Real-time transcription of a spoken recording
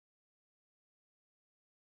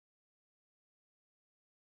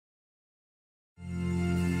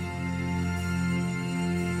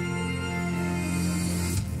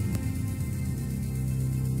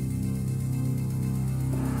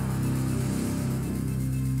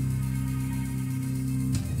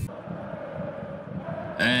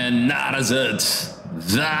And that is it.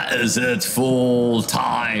 That is it. Full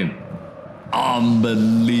time.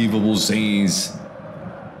 Unbelievable scenes.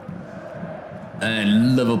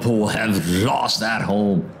 And Liverpool have lost at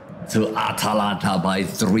home to Atalanta by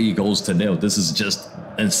 3-0. This is just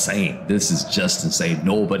insane. This is just insane.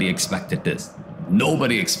 Nobody expected this.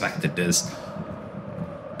 Nobody expected this.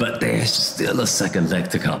 But there's still a second leg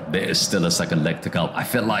to come. There's still a second leg to come. I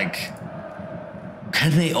feel like,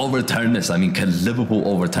 can they overturn this? I mean, can Liverpool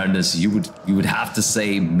overturn this? You would have to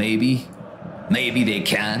say maybe they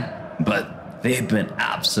can, but they've been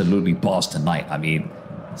absolutely bossed tonight. I mean,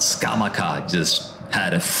 Scamacca just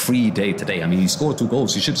had a free day today. I mean, he scored 2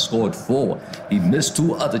 goals. He should have scored 4. He missed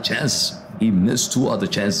 2 other chances. He missed 2 other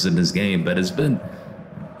chances in this game, but it's been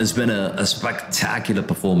a spectacular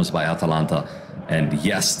performance by Atalanta. And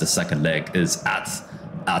yes, the second leg is at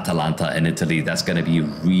Atalanta in Italy. That's going to be a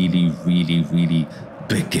really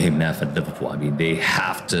big game now for Liverpool. I mean, they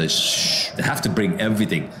have to bring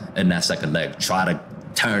everything in that second leg. Try to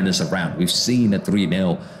turn this around. We've seen a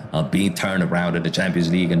 3-0 being turned around in the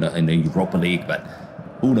Champions League and in the Europa League, but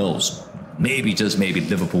who knows? Maybe, just maybe,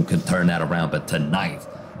 Liverpool can turn that around. But tonight,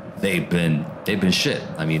 they've been shit.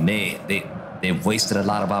 I mean, they've wasted a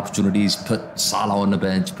lot of opportunities. Put Salah on the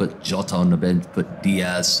bench, put Jota on the bench, put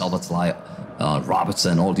Diaz, Szoboszlai,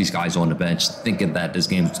 Robertson, all these guys on the bench, thinking that this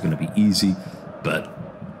game was going to be easy. But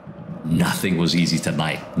nothing was easy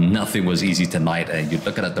tonight. Nothing was easy tonight. And you're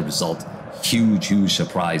looking at the result. Huge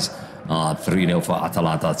surprise. 3-0 for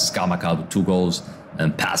Atalanta. Scamacca with 2 goals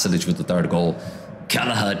and Pasalic with the 3rd goal.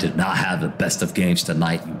 Kelleher did not have the best of games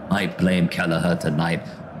tonight. You might blame Kelleher tonight,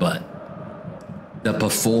 but the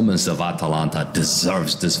performance of Atalanta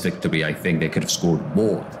deserves this victory. I think they could have scored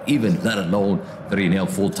more, even let alone 3-0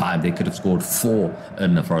 full time. They could have scored 4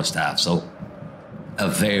 in the first half. So a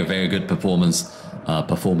very good performance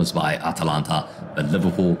by Atalanta. But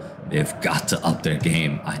Liverpool, they've got to up their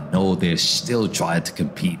game. I know they're still trying to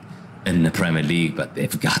compete in the Premier League, but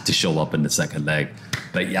they've got to show up in the second leg.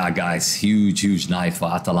 But yeah, guys, huge night for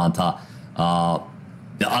Atalanta.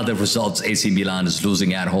 The other results, AC Milan is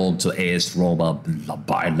losing at home to AS Roma.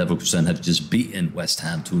 Bayern Leverkusen have just beaten West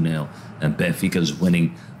Ham 2-0. And Benfica is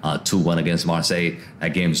winning 2-1 against Marseille.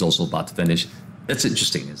 That game is also about to finish. It's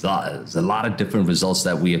interesting. There's a lot of different results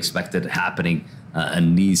that we expected happening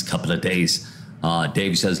in these couple of days.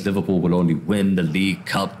 Davey says Liverpool will only win the League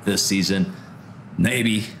Cup this season.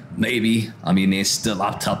 Maybe. I mean, they're still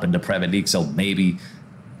up top in the Premier League, so maybe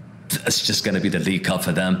it's just going to be the League Cup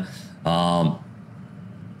for them.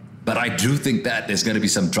 But I do think that there's going to be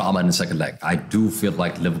some drama in the second leg. I do feel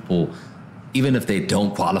like Liverpool, even if they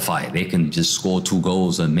don't qualify, they can just score 2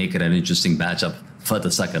 goals and make it an interesting matchup for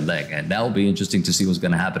the second leg. And that will be interesting to see what's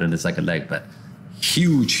going to happen in the second leg. But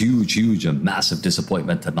huge and massive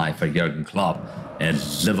disappointment tonight for Jurgen Klopp and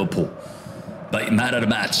Liverpool. But man of the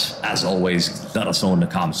match, as always, let us know in the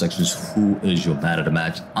comment sections who is your man of the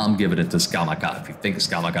match. I'm giving it to Scamacca. If you think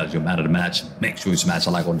Scamacca is your man of the match, make sure you smash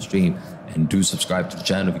a like on the stream and do subscribe to the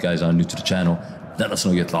channel. If you guys are new to the channel, let us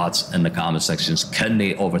know your thoughts in the comment sections. Can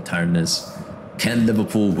they overturn this? Can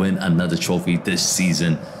Liverpool win another trophy this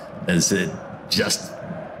season? Is it just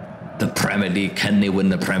the Premier League? Can they win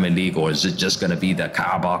the Premier League, or is it just going to be the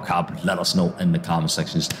Carabao Cup? Let us know in the comment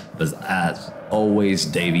sections. But as always,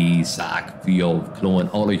 Davey, Zach, Theo, Chloe,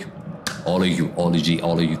 all of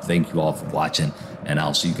you, thank you all for watching, and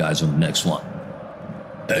I'll see you guys on the next one.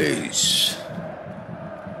 Peace.